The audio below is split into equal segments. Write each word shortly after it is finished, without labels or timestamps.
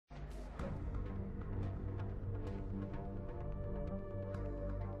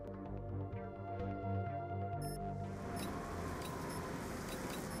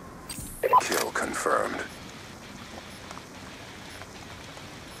Kill confirmed.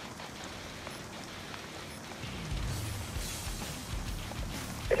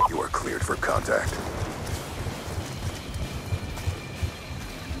 You are cleared for contact.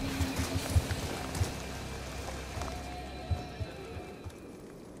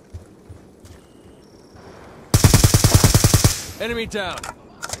 Enemy down.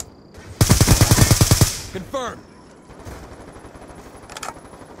 Confirmed.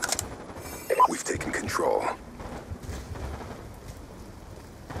 We've taken control.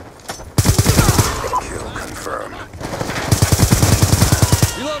 Kill confirmed.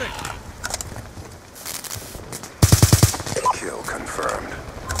 Reloading. Kill confirmed.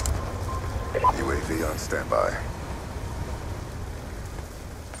 UAV on standby.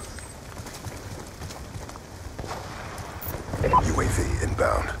 UAV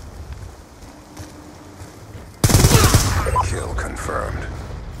inbound. Kill confirmed.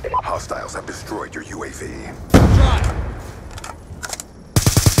 Hostiles have destroyed your UAV. Try.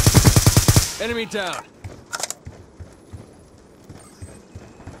 Enemy down.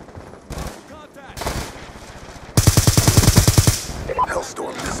 Contact.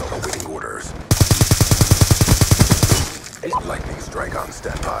 Hellstorm missile awaiting orders. Lightning strike on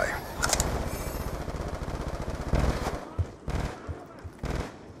standby.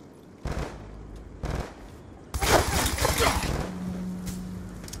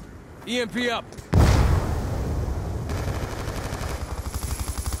 EMP up.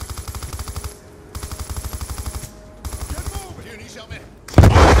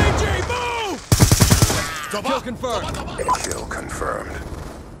 RPG, move! Kill confirmed. Kill confirmed.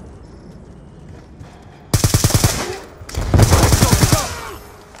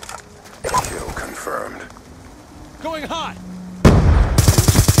 Kill confirmed. Going hot.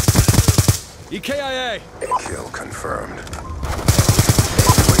 EKIA. Kill confirmed.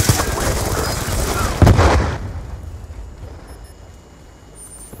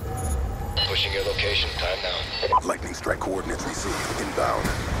 Pushing your location. Time now. Lightning strike coordinates received. Inbound.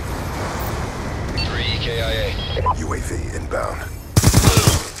 3 EKIA. UAV inbound.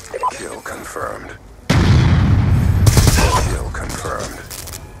 Kill confirmed. Kill confirmed.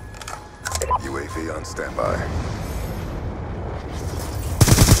 UAV on standby.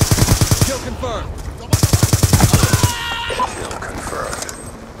 Kill confirmed. Kill confirmed.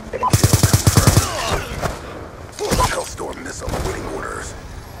 Kill confirmed. Hellstorm missile awaiting orders.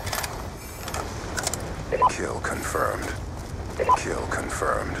 Kill confirmed. Kill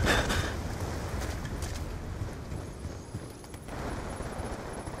confirmed.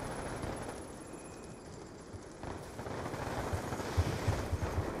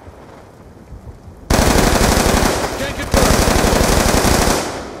 Can't confirm.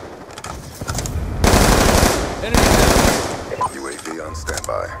 Enemy down. UAV on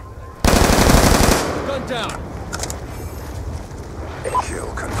standby. Gun down.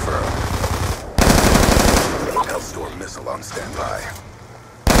 Kill confirmed. Hellstorm missile on standby.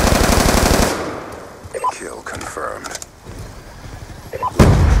 Kill confirmed.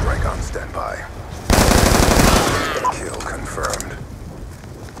 Lightning strike on standby. Kill confirmed.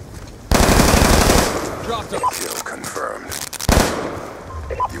 Dropped him. Kill confirmed.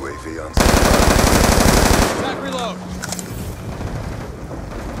 UAV on standby. Attack reload.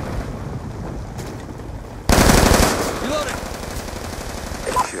 Reloading.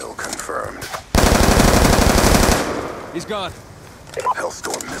 Kill confirmed. He's gone.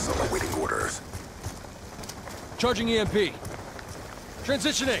 Hellstorm missile awaiting orders. Charging EMP.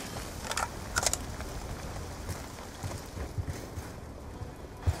 Transitioning.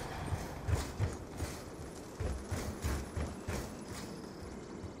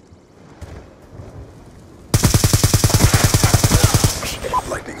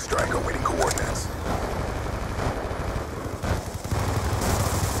 Lightning strike awaiting coordinates.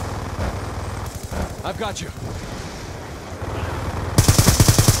 I've got you.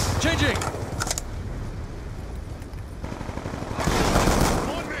 Changing.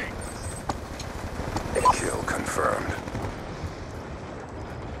 On me. Kill confirmed.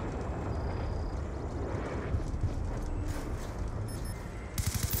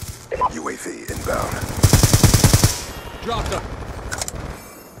 UAV inbound. Dropped him.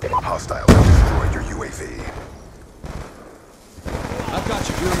 Hostiles have destroyed your UAV. I've got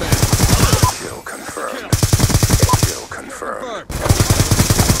you. You're a man. Kill confirmed. Kill confirmed.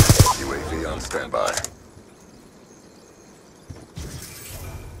 UAV on standby.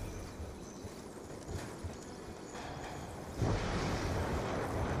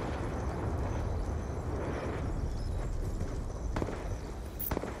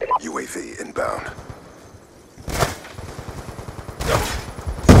 UAV inbound.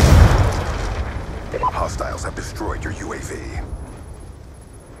 Hostiles have destroyed your UAV.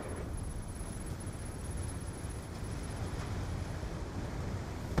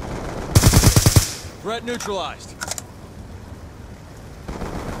 Threat neutralized.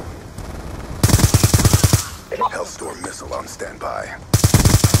 Hellstorm missile on standby.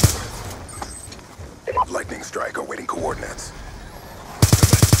 Lightning strike awaiting coordinates.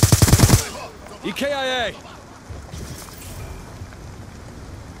 EKIA!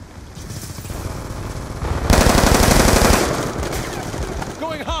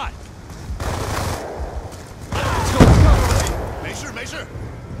 Going hot! Let's go, let's go! 没事。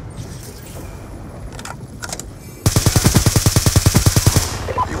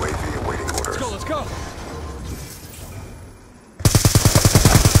 UAV awaiting orders. Let's go!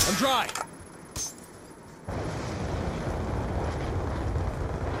 I'm dry!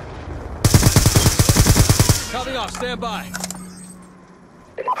 Copy off, stand by.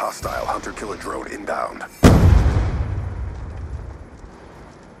 Hostile hunter-killer drone inbound.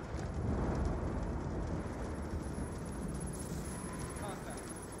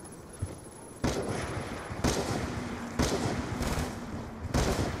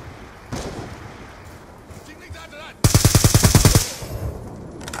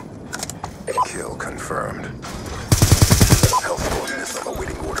 Kill confirmed. Hellstorm missile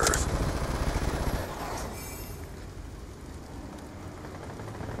awaiting orders.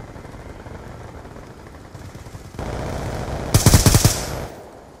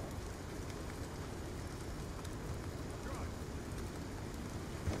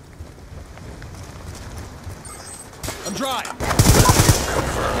 I'm dry.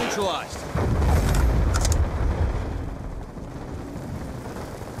 Neutralized.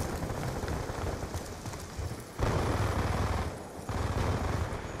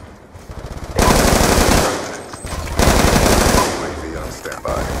 UAV on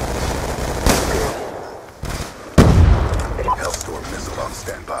standby. Hellstorm missile on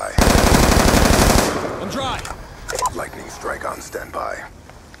standby. I'm dry. Lightning strike on standby.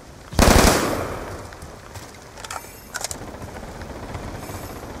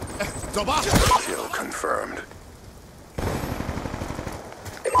 Kill confirmed.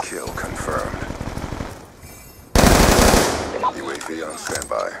 Kill confirmed. UAV on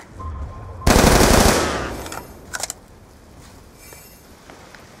standby.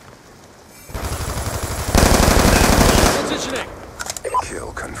 Transitioning.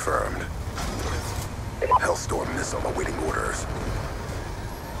 Kill confirmed. Hellstorm missile awaiting orders.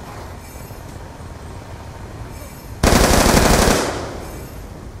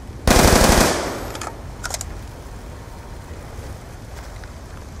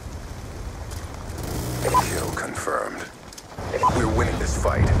 Kill confirmed. We're winning this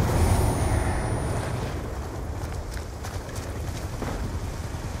fight.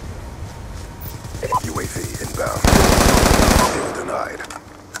 UAV inbound. Kill denied.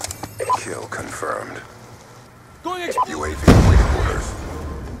 Kill confirmed. Going UAV awaiting orders.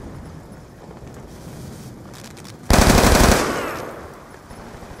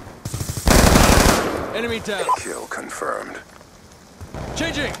 Enemy down. Kill confirmed.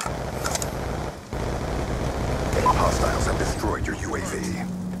 Changing. Hostiles have destroyed your UAV.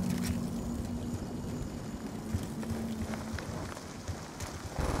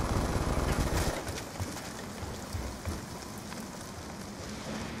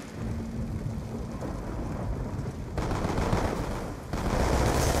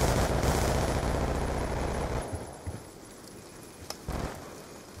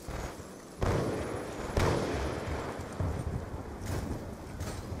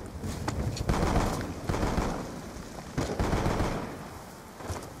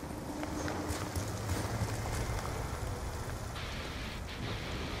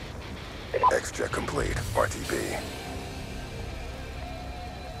 X-Jet complete. RTB.